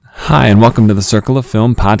Hi, and welcome to the Circle of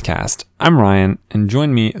Film podcast. I'm Ryan, and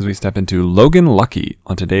join me as we step into Logan Lucky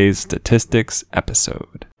on today's Statistics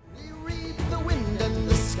episode. We read the wind and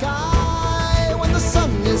the sky when the sun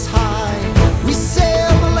is high. We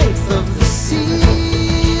sail the length of the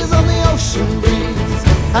seas on the ocean breeze.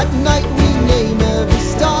 At night we name every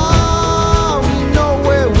star. We know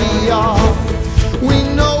where we are. We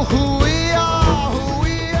know who we are, who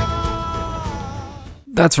we are.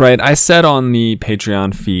 That's right. I said on the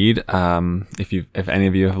Patreon feed, if any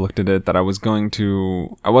of you have looked at it, that I wasn't going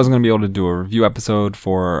to be able to do a review episode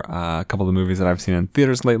for a couple of the movies that I've seen in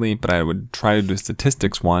theaters lately, but I would try to do a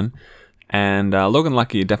statistics one. And Logan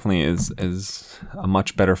Lucky definitely is a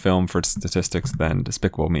much better film for statistics than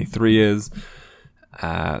Despicable Me 3 is.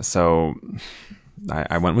 So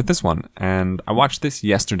I went with this one, and I watched this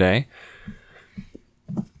yesterday,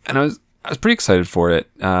 and I was pretty excited for it.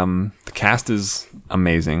 The cast is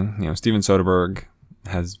amazing. You know, Steven Soderbergh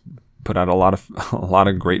has put out a lot of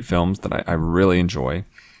great films that I really enjoy,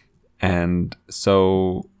 and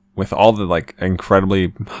so with all the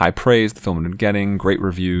incredibly high praise the film had been getting, great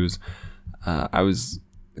reviews, I was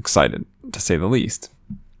excited to say the least.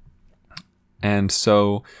 And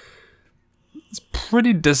so it's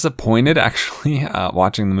pretty disappointed actually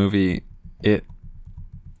watching the movie. It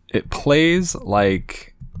plays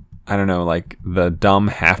like, I don't know, like the dumb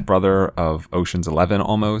half-brother of Ocean's 11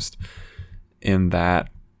 almost, in that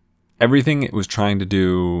everything it was trying to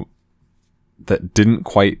do that didn't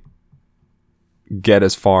quite get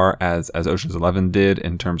as far as Ocean's 11 did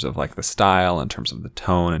in terms of like the style, in terms of the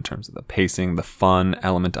tone, in terms of the pacing, the fun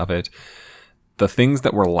element of it. The things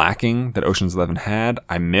that were lacking that Ocean's 11 had,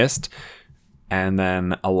 I missed. And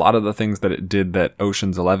then a lot of the things that it did that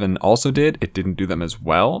Ocean's 11 also did, it didn't do them as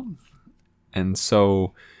well. And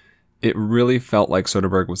so it really felt like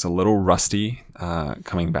Soderbergh was a little rusty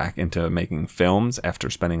coming back into making films after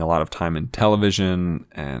spending a lot of time in television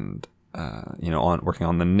and working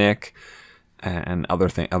on The Knick and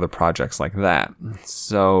other projects like that.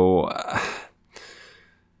 So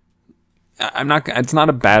it's not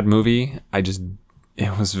a bad movie.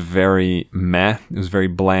 It was very meh. It was very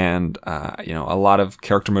bland. A lot of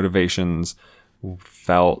character motivations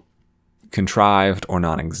felt contrived or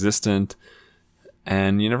non-existent.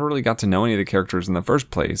 And you never really got to know any of the characters in the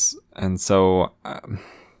first place. And so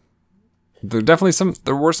there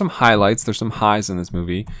were some highlights. There's some highs in this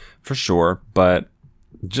movie for sure, but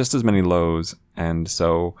just as many lows. And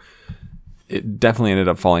so it definitely ended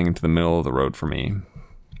up falling into the middle of the road for me.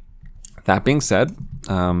 That being said,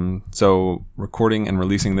 so recording and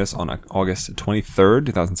releasing this on August 23rd,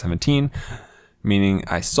 2017, meaning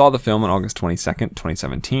I saw the film on August 22nd,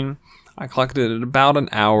 2017. I collected it about an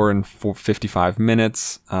hour and 55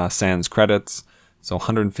 minutes, sans credits, so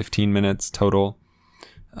 115 minutes total.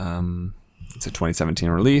 It's a 2017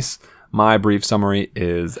 release. My brief summary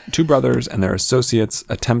is two brothers and their associates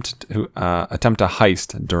attempt a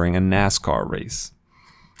heist during a NASCAR race.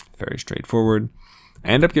 Very straightforward. I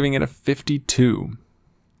end up giving it a 52,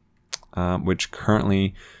 which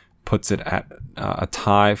currently puts it at a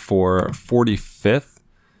tie for 45th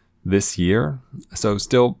this year. So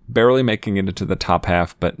still barely making it into the top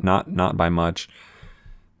half, but not by much.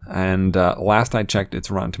 And last I checked,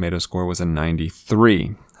 its Rotten Tomatoes score was a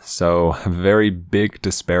 93. So a very big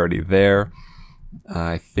disparity there.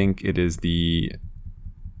 I think it's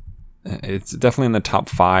definitely in the top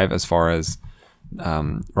 5 as far as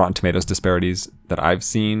Rotten Tomatoes disparities that I've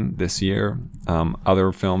seen this year.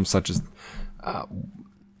 Other films such as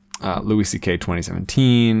Louis C.K.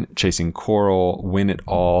 2017, Chasing Coral, Win It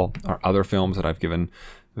All are other films that I've given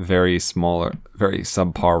very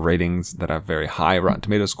subpar ratings that have very high Rotten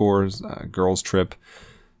Tomato scores. Girls Trip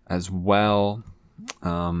as well.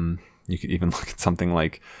 You could even look at something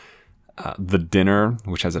like The Dinner,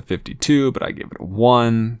 which has a 52, but I gave it a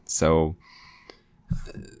 1. So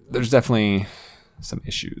there's definitely some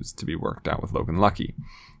issues to be worked out with Logan Lucky.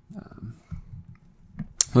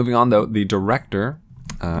 Moving on, though, the director,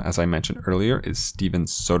 as I mentioned earlier, is Steven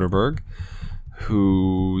Soderbergh,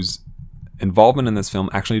 whose involvement in this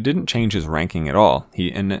film actually didn't change his ranking at all.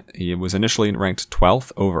 He was initially ranked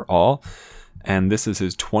 12th overall, and this is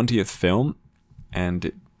his 20th film, and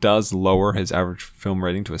it does lower his average film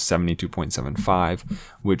rating to a 72.75,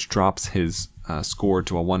 which drops his score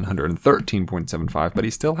to a 113.75, but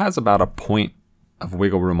he still has about a point of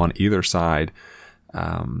wiggle room on either side.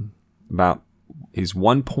 He's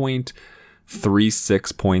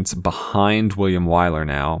 1.36 points behind William Wyler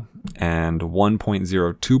now, and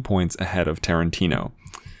 1.02 points ahead of Tarantino.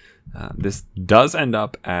 This does end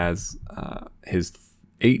up as his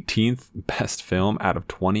 18th best film out of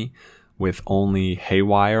 20, with only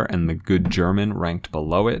Haywire and The Good German ranked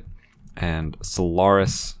below it. and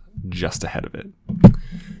Solaris just ahead of it.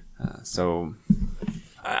 So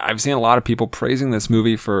I've seen a lot of people praising this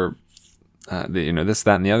movie for this,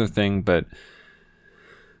 that, and the other thing, but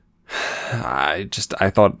I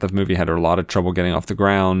thought the movie had a lot of trouble getting off the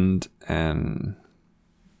ground, and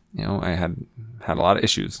I had a lot of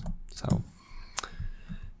issues. So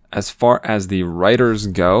as far as the writers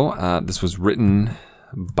go, this was written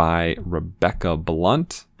by Rebecca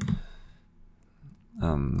Blunt,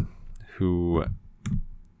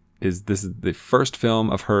 this is the first film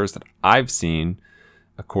of hers that I've seen,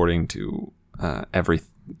 according to every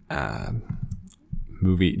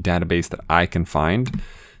movie database that I can find.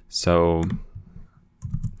 So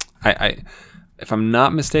I if I'm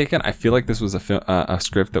not mistaken, I feel like this was a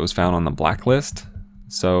script that was found on the blacklist.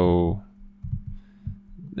 So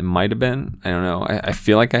it might have been. I don't know. I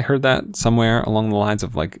feel like I heard that somewhere along the lines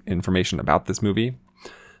of like information about this movie.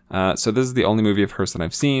 So this is the only movie of hers that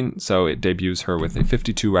I've seen. So it debuts her with a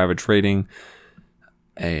 52 average rating,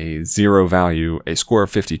 a 0 value, a score of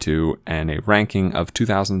 52, and a ranking of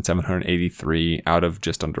 2,783 out of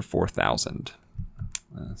just under 4,000.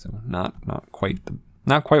 So not quite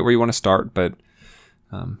where you want to start, but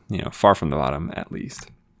far from the bottom at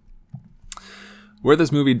least. Where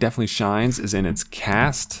this movie definitely shines is in its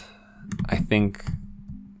cast. I think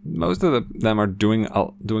most of them are doing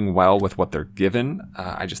well with what they're given.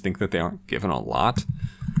 I just think that they aren't given a lot,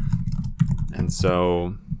 and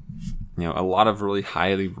so a lot of really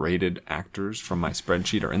highly rated actors from my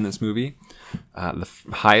spreadsheet are in this movie. The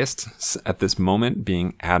highest at this moment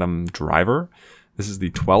being Adam Driver. This is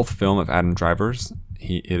the 12th film of Adam Driver's.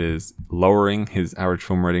 It is lowering his average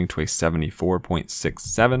film rating to a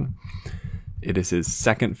 74.67. It is his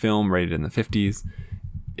second film rated in the 50s.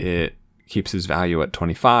 It keeps his value at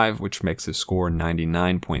 25, which makes his score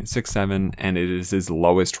 99.67, and it is his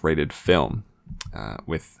lowest rated film,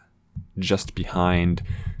 with just behind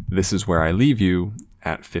This Is Where I Leave You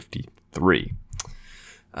at 53.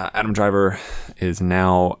 Adam Driver is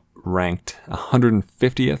now ranked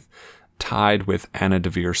 150th, tied with Anna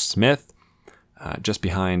Deavere Smith, just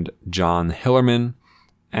behind John Hillerman,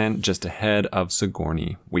 and just ahead of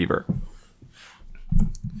Sigourney Weaver.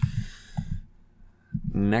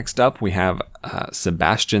 Next up, we have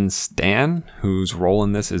Sebastian Stan, whose role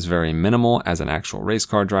in this is very minimal as an actual race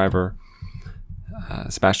car driver.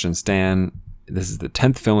 Sebastian Stan, this is the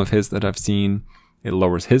 10th film of his that I've seen. It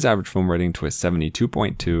lowers his average film rating to a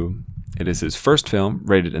 72.2. It is his first film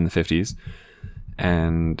rated in the 50s,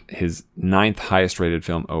 and his 9th highest rated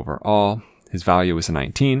film overall. His value is a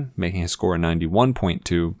 19, making his score a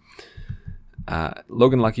 91.2.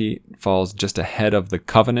 Logan Lucky falls just ahead of The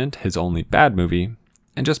Covenant, his only bad movie,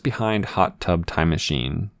 and just behind Hot Tub Time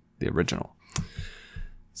Machine, the original.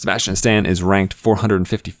 Sebastian Stan is ranked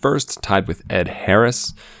 451st, tied with Ed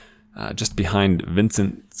Harris, just behind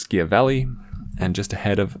Vincent Schiavelli, and just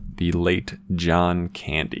ahead of the late John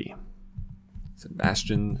Candy.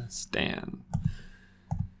 Sebastian Stan.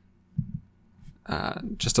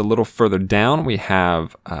 Just a little further down, we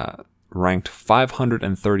have ranked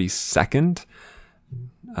 532nd,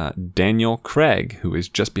 Daniel Craig, who is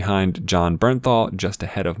just behind John Bernthal, just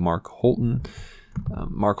ahead of Mark Holton.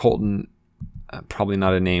 Mark Holton, probably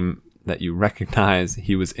not a name that you recognize.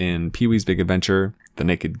 He was in Pee-wee's Big Adventure, The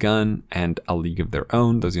Naked Gun, and A League of Their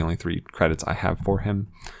Own. Those are the only 3 credits I have for him.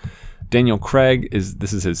 Daniel Craig,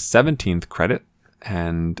 this is his 17th credit,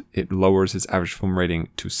 and it lowers his average film rating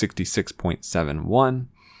to 66.71.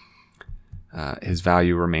 His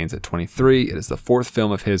value remains at 23. It is the 4th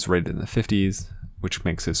film of his rated in the 50s, which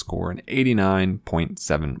makes his score an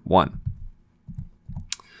 89.71.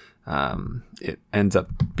 It ends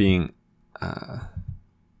up being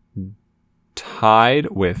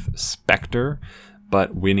tied with Spectre,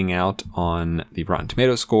 but winning out on the Rotten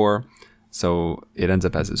Tomatoes score. So it ends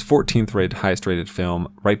up as his 14th highest rated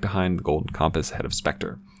film, right behind The Golden Compass, ahead of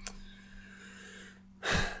Spectre.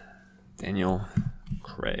 Daniel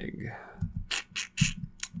Craig,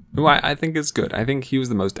 who I think is good. I think he was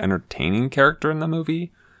the most entertaining character in the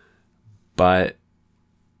movie. But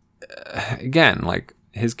again, like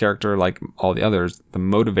his character, like all the others, the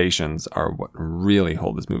motivations are what really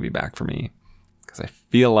hold this movie back for me. Because I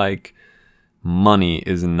feel like money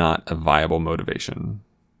is not a viable motivation.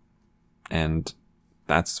 And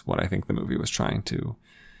that's what I think the movie was trying to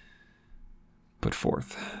put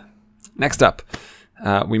forth. Next up,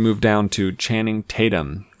 we move down to Channing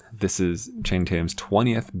Tatum. This is Channing Tatum's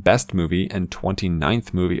 20th best movie and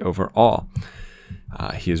 29th movie overall.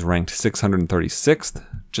 He is ranked 636th,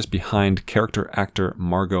 just behind character actor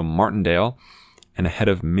Margot Martindale and ahead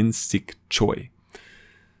of Min-Sik Choi.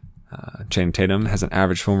 Channing Tatum has an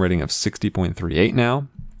average film rating of 60.38 now.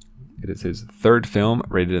 It is his third film,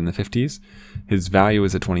 rated in the 50s. His value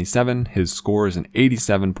is a 27. His score is an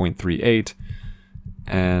 87.38.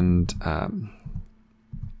 And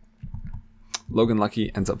Logan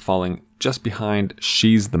Lucky ends up falling just behind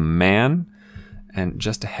She's the Man and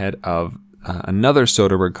just ahead of another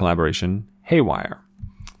Soderbergh collaboration, Haywire.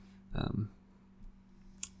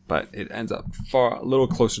 But it ends up a little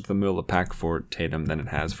closer to the middle of the pack for Tatum than it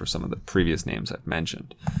has for some of the previous names I've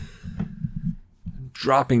mentioned.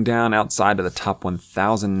 Dropping down outside of the top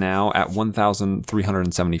 1,000 now at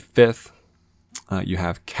 1,375th, you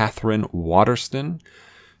have Catherine Waterston,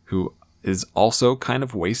 who is also kind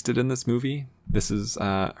of wasted in this movie. This is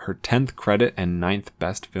her 10th credit and 9th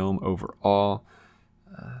best film overall,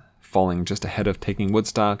 falling just ahead of Taking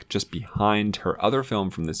Woodstock, just behind her other film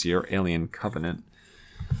from this year, Alien Covenant.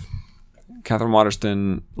 Catherine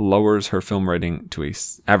Waterston lowers her film rating to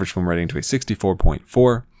average film rating to a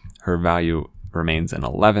 64.4. Her value remains an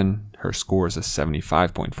 11. Her score is a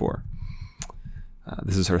 75.4.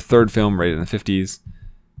 This is her third film, rated in the 50s,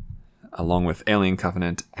 along with Alien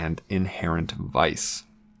Covenant and Inherent Vice.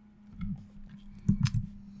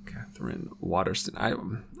 Catherine Waterston.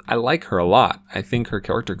 I like her a lot. I think her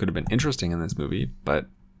character could have been interesting in this movie, but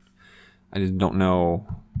I just don't know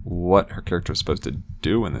what her character is supposed to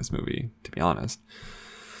do in this movie, to be honest.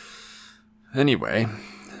 Anyway,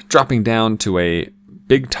 dropping down to a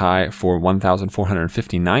big tie for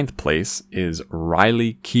 1,459th place is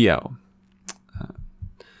Riley Keough.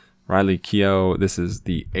 Riley Keough, this is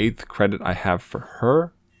the 8th credit I have for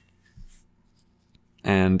her.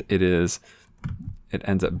 And it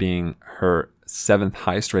ends up being her 7th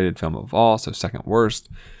highest rated film of all, so second worst.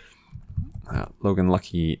 Logan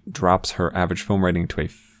Lucky drops her average film rating to a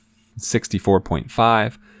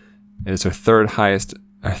 64.5. It is her third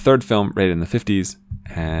film rated in the 50s,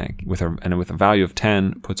 with a value of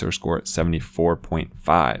 10, puts her score at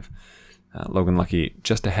 74.5. Logan Lucky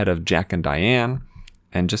just ahead of Jack and Diane,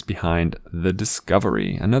 and just behind The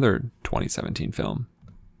Discovery, another 2017 film.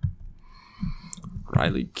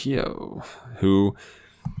 Riley Keough, who,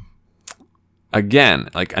 again,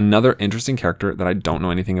 like another interesting character that I don't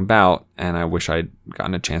know anything about, and I wish I'd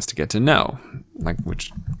gotten a chance to get to know,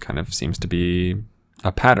 which kind of seems to be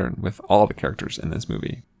a pattern with all the characters in this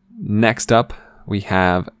movie. Next up, we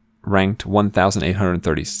have ranked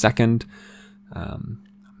 1,832nd,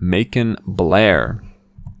 Macon Blair.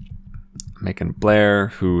 Macon Blair,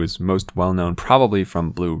 who is most well known probably from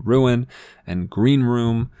Blue Ruin and Green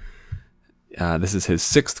Room. This is his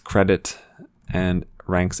 6th credit and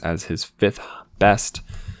ranks as his 5th best.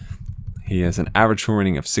 He has an average film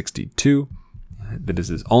rating of 62. That is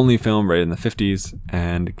his only film rated in the 50s,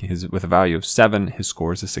 and with a value of 7, his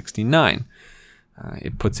score is a 69.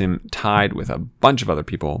 It puts him tied with a bunch of other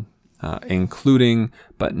people, including,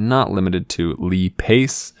 but not limited to, Lee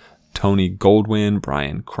Pace, Tony Goldwyn,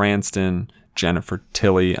 Bryan Cranston, Jennifer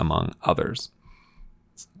Tilly, among others.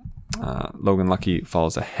 Logan Lucky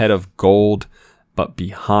falls ahead of Gold, but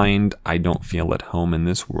behind I Don't Feel at Home in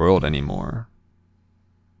This World Anymore.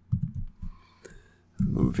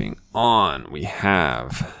 Moving on, we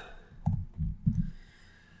have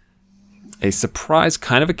a surprise,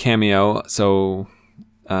 kind of a cameo. So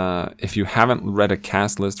if you haven't read a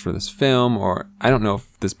cast list for this film, or I don't know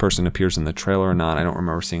if this person appears in the trailer or not. I don't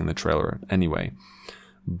remember seeing the trailer anyway.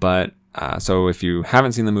 But so if you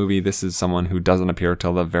haven't seen the movie, this is someone who doesn't appear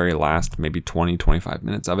till the very last, maybe 20, 25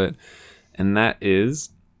 minutes of it. And that is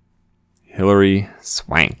Hilary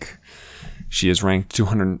Swank. She is ranked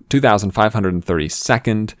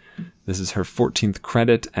 2,532nd. This is her 14th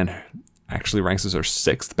credit and actually ranks as her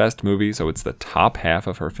 6th best movie, so it's the top half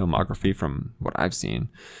of her filmography from what I've seen.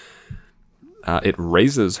 It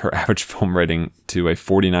raises her average film rating to a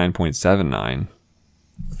 49.79.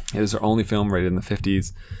 It is her only film rated in the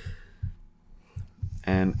 50s.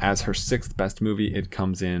 And as her 6th best movie, it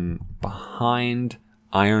comes in behind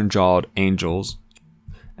Iron-Jawed Angels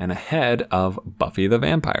and ahead of Buffy the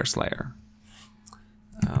Vampire Slayer.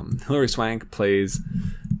 Hilary Swank plays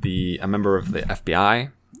a member of the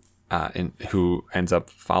FBI who ends up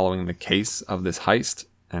following the case of this heist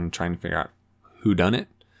and trying to figure out who done it,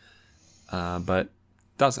 but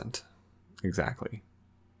doesn't exactly.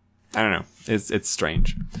 I don't know. It's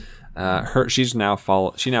strange. She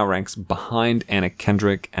now ranks behind Anna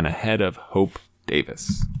Kendrick and ahead of Hope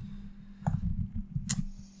Davis.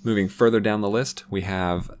 Moving further down the list, we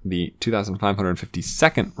have the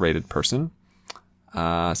 2,552nd rated person,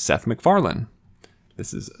 Seth MacFarlane.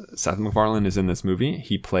 Seth MacFarlane is in this movie.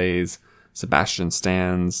 He plays Sebastian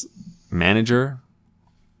Stan's manager,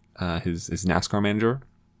 his NASCAR manager.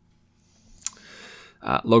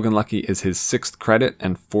 Logan Lucky is his 6th credit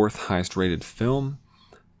and 4th highest rated film.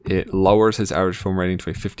 It lowers his average film rating to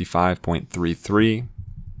a 55.33.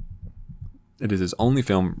 It is his only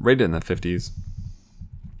film rated in the 50s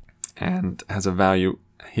and has a value.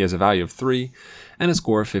 He has a value of 3 and a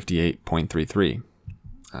score of 58.33.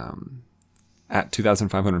 At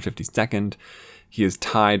 2,552nd, he is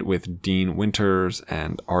tied with Dean Winters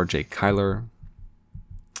and R.J. Kyler.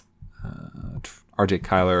 R.J.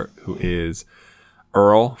 Kyler, who is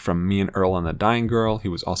Earl from Me and Earl and the Dying Girl. He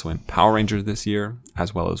was also in Power Rangers this year,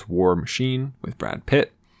 as well as War Machine with Brad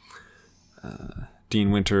Pitt.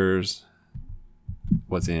 Dean Winters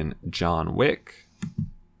was in John Wick.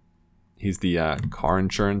 He's the car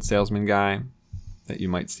insurance salesman guy that you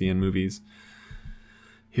might see in movies.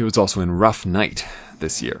 He was also in Rough Night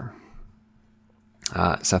this year.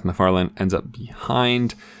 Seth MacFarlane ends up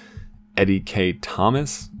behind Eddie K.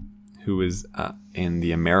 Thomas, who is in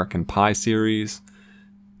the American Pie series.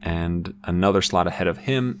 And another slot ahead of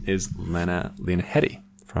him is Lena Headey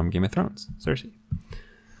from Game of Thrones, Cersei.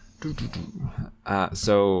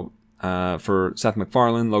 For Seth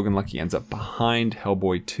MacFarlane, Logan Lucky ends up behind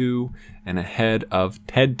Hellboy 2 and ahead of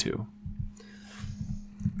Ted 2.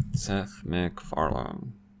 Seth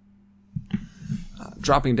MacFarlane.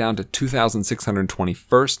 Dropping down to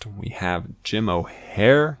 2,621st, we have Jim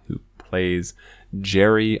O'Heir, who plays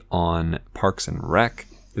Jerry on Parks and Rec.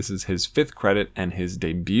 This is his 5th credit and his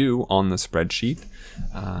debut on the spreadsheet.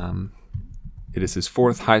 It is his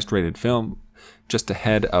 4th highest rated film, just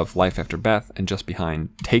ahead of Life After Beth and just behind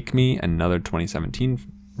Take Me, another 2017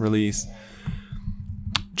 release.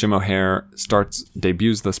 Jim O'Heir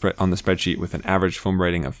debuts on the spreadsheet with an average film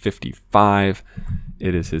rating of 55.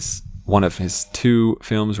 It is one of his 2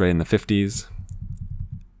 films rated in the 50s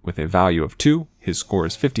with a value of 2. His score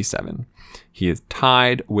is 57. He is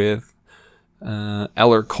tied with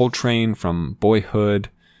Eller Coltrane from Boyhood,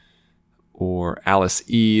 or Alice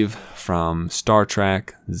Eve from Star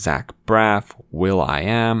Trek, Zach Braff,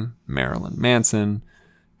 will.i.am, Marilyn Manson,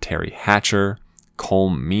 Terry Hatcher, Cole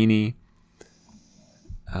Meany,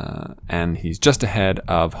 and he's just ahead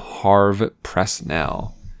of Harve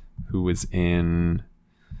Presnell, who was in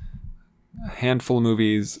a handful of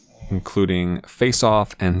movies, including Face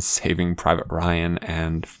Off and Saving Private Ryan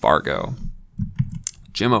and Fargo.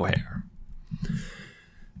 Jim O'Heir.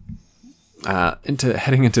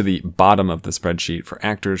 Heading into the bottom of the spreadsheet for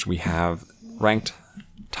actors, we have ranked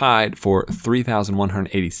tied for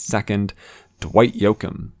 3,182nd, Dwight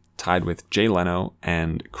Yoakam, tied with Jay Leno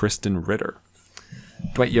and Kristen Ritter.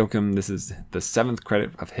 Dwight Yoakam, this is the 7th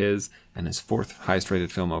credit of his and his 4th highest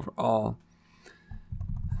rated film overall.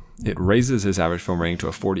 It raises his average film rating to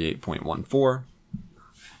a 48.14.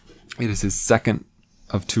 It is his 2nd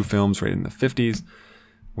of 2 films rated in the 50s.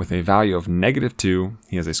 With a value of -2,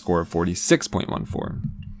 he has a score of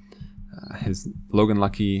 46.14. His Logan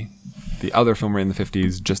Lucky, the other film rated in the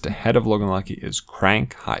 50s, just ahead of Logan Lucky, is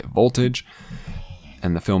Crank, High Voltage.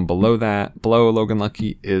 And the film below Logan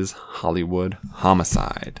Lucky, is Hollywood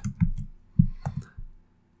Homicide.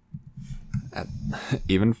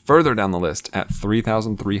 Even further down the list, at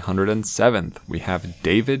 3,307th, we have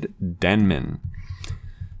David Denman.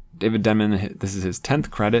 David Denman, this is his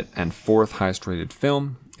 10th credit and 4th highest rated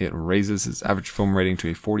film. It raises his average film rating to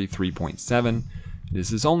a 43.7. It is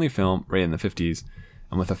his only film rated in the 50s,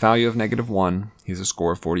 and with a value of -1, he has a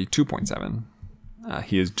score of 42.7.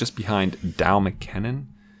 He is just behind Dow McKinnon,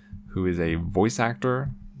 who is a voice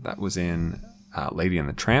actor that was in Lady and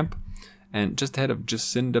the Tramp, and just ahead of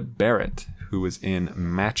Jacinda Barrett, who was in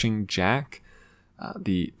Matching Jack,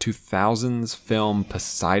 the 2000s film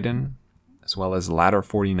Poseidon, as well as Ladder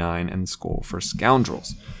 49 and School for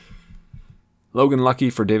Scoundrels. Logan Lucky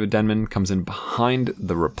for David Denman comes in behind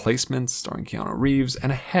The Replacements, starring Keanu Reeves,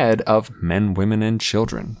 and ahead of Men, Women, and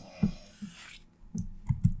Children.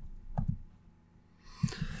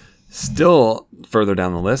 Still further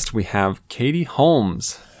down the list, we have Katie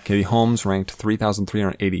Holmes. Katie Holmes ranked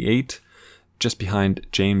 3,388, just behind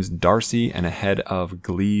James Darcy and ahead of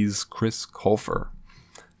Glee's Chris Colfer.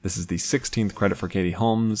 This is the 16th credit for Katie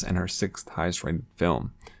Holmes and her 6th highest rated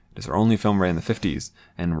film. It is her only film rated in the 50s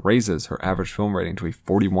and raises her average film rating to a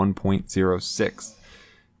 41.06.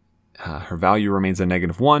 Her value remains a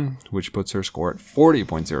 -1, which puts her score at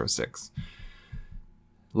 40.06.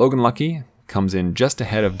 Logan Lucky comes in just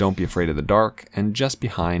ahead of Don't Be Afraid of the Dark and just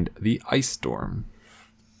behind The Ice Storm.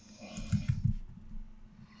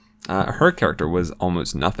 Her character was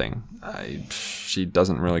almost nothing. She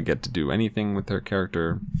doesn't really get to do anything with her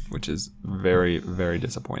character, which is very, very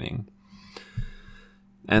disappointing.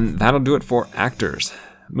 And that'll do it for actors.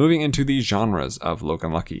 Moving into the genres of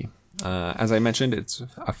Logan Lucky. As I mentioned, it's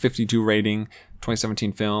a 52 rating,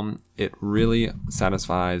 2017 film. It really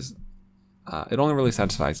satisfies It only really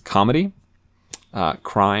satisfies comedy,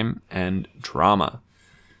 crime, and drama.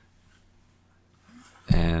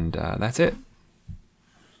 And that's it.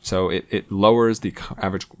 So it lowers the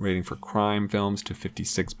average rating for crime films to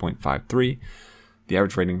 56.53. The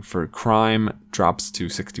average rating for crime drops to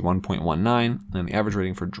 61.19. And the average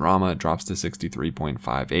rating for drama drops to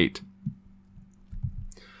 63.58.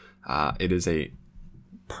 It is a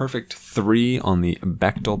perfect 3 on the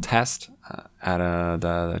Bechdel test.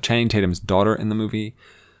 The Channing Tatum's daughter in the movie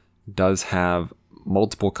does have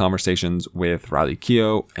multiple conversations with Riley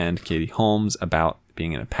Keough and Katie Holmes about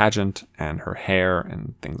being in a pageant and her hair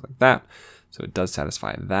and things like that. So it does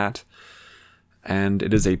satisfy that. And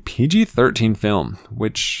it is a PG-13 film,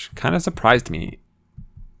 which kind of surprised me.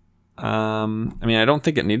 I mean, I don't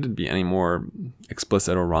think it needed to be any more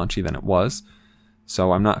explicit or raunchy than it was.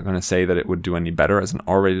 So I'm not going to say that it would do any better as an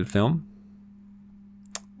R-rated film.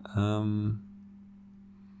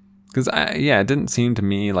 Because, it didn't seem to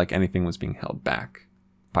me like anything was being held back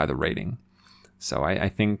by the rating. So I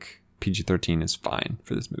think PG-13 is fine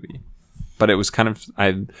for this movie. But it was kind of...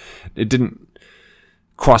 it didn't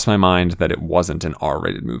cross my mind that it wasn't an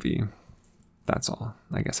R-rated movie. That's all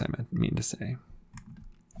I guess I mean to say.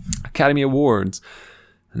 Academy Awards.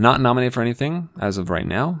 Not nominated for anything as of right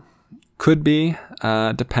now. Could be.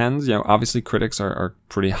 Depends. Obviously critics are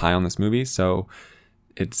pretty high on this movie, so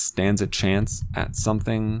it stands a chance at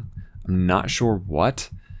something. I'm not sure what.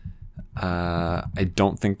 I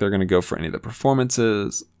don't think they're going to go for any of the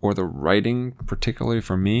performances or the writing, particularly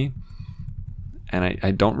for me. And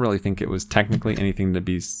I don't really think it was technically anything to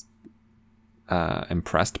be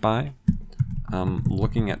impressed by.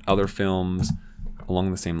 Looking at other films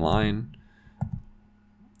along the same line,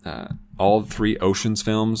 all 3 Ocean's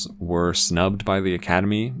films were snubbed by the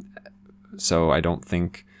Academy. So I don't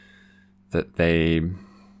think that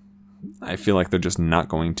I feel like they're just not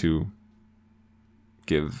going to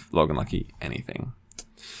give Logan Lucky anything.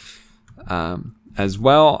 As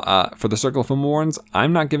well, for the Circle of Film Awards,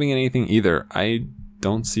 I'm not giving it anything either. I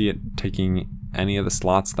don't see it taking any of the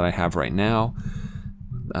slots that I have right now.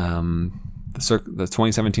 The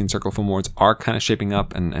 2017 Circle of Film Awards are kind of shaping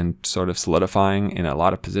up and sort of solidifying in a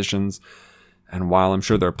lot of positions. And while I'm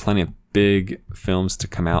sure there are plenty of big films to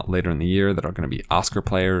come out later in the year that are going to be Oscar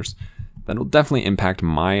players, that'll definitely impact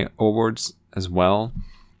my awards as well.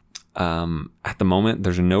 At the moment,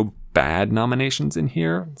 there's no bad nominations in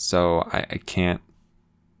here, so I can't...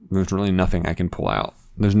 There's really nothing I can pull out.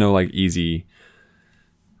 There's no easy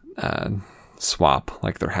swap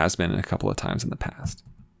like there has been a couple of times in the past.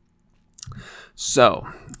 So,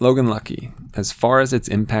 Logan Lucky, as far as its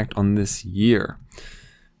impact on this year,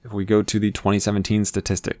 if we go to the 2017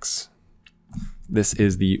 statistics, this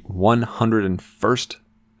is the 101st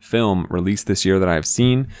film released this year that I have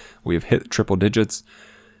seen. We have hit triple digits,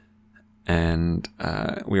 and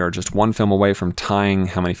we are just one film away from tying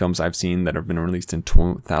how many films I've seen that have been released in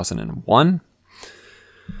 2001.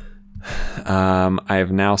 I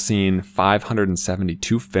have now seen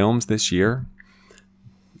 572 films this year.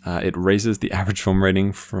 It raises the average film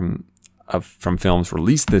rating from films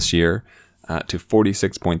released this year to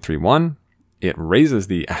 46.31. It raises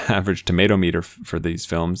the average tomato meter for these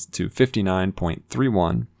films to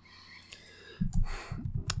 59.31.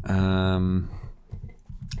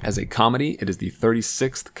 As a comedy, it is the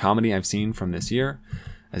 36th comedy I've seen from this year.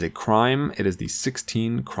 As a crime, it is the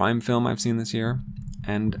 16th crime film I've seen this year.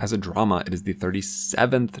 And as a drama, it is the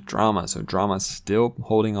 37th drama. So drama is still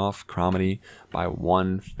holding off comedy by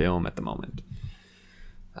one film at the moment.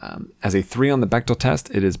 As a 3 on the Bechdel test,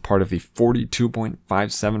 it is part of the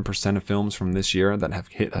 42.57% of films from this year that have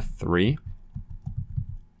hit a 3.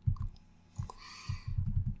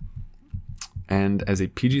 And as a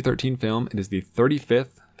PG-13 film, it is the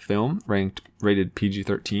 35th film rated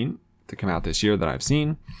PG-13 to come out this year that I've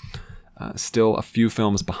seen. Still a few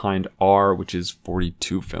films behind R, which is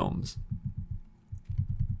 42 films.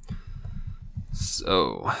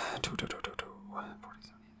 So,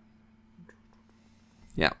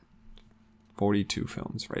 yeah, 42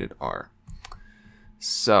 films rated R.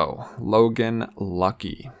 So, Logan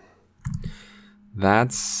Lucky.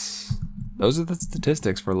 Those are the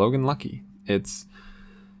statistics for Logan Lucky. It's,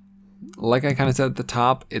 like I kind of said at the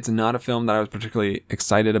top, it's not a film that I was particularly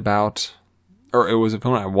excited about. Or it was a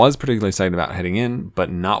film I was particularly excited about heading in, but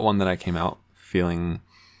not one that I came out feeling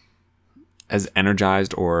as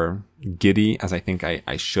energized or giddy as I think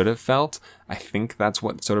I should have felt. I think that's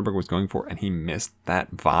what Soderbergh was going for, and he missed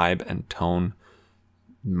that vibe and tone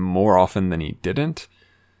more often than he didn't.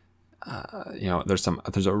 There's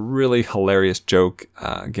a really hilarious joke,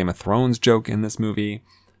 Game of Thrones joke in this movie.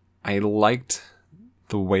 I liked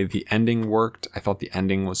the way the ending worked. I thought the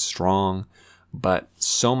ending was strong, but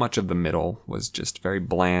so much of the middle was just very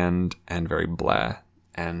bland and very blah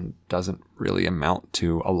and doesn't really amount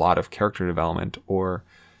to a lot of character development or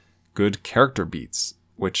good character beats,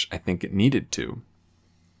 which I think it needed to.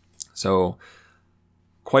 So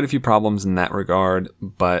quite a few problems in that regard,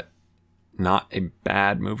 but not a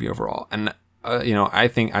bad movie overall. And, I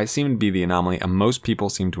think I seem to be the anomaly, and most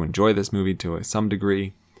people seem to enjoy this movie to some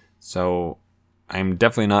degree. So I'm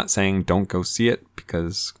definitely not saying don't go see it,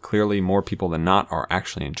 because clearly more people than not are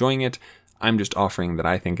actually enjoying it. I'm just offering that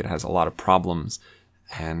I think it has a lot of problems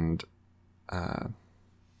and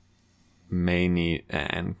may need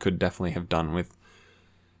and could definitely have done with,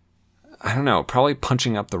 I don't know, probably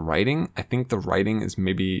punching up the writing. I think the writing is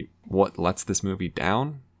maybe what lets this movie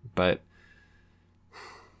down, but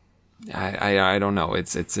I don't know.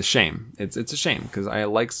 It's a shame. It's a shame because I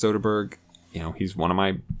like Soderbergh. He's one of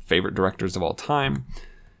my favorite directors of all time.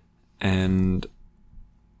 And,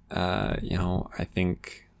 I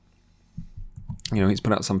think, he's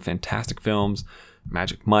put out some fantastic films.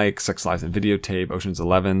 Magic Mike, Sex, Lies, and Videotape, Ocean's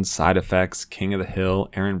 11, Side Effects, King of the Hill,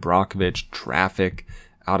 Aaron Brockovich, Traffic,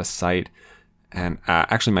 Out of Sight. And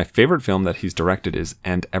actually my favorite film that he's directed is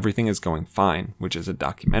And Everything Is Going Fine, which is a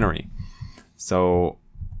documentary. So,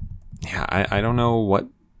 yeah, I don't know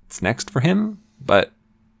what's next for him, but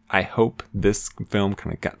I hope this film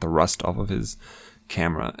kind of got the rust off of his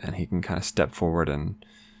camera and he can kind of step forward and,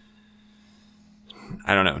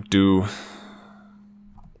 I don't know, do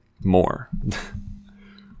more.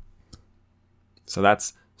 So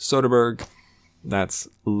that's Soderbergh, that's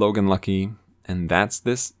Logan Lucky, and that's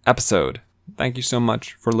this episode. Thank you so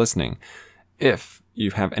much for listening. If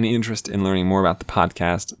you have any interest in learning more about the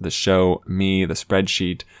podcast, the show, me, the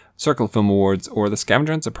spreadsheet, Circle of Film Awards, or the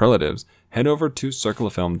Scavenger and Superlatives, head over to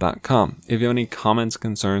circleoffilm.com. If you have any comments,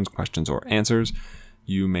 concerns, questions, or answers,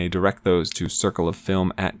 you may direct those to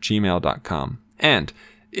circleoffilm@gmail.com. And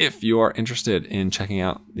if you are interested in checking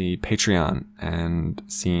out the Patreon and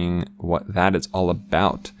seeing what that is all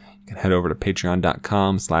about, you can head over to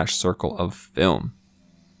patreon.com/circleoffilm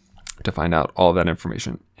to find out all of that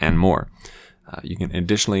information and more. You can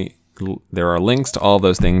additionally, there are links to all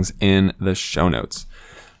those things in the show notes.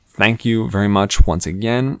 Thank you very much once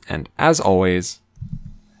again, and as always,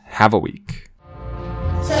 have a week.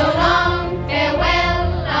 So long,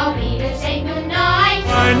 farewell, I'll be to say goodnight.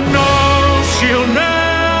 I know she'll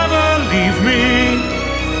never leave me,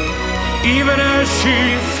 even as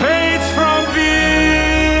she fades.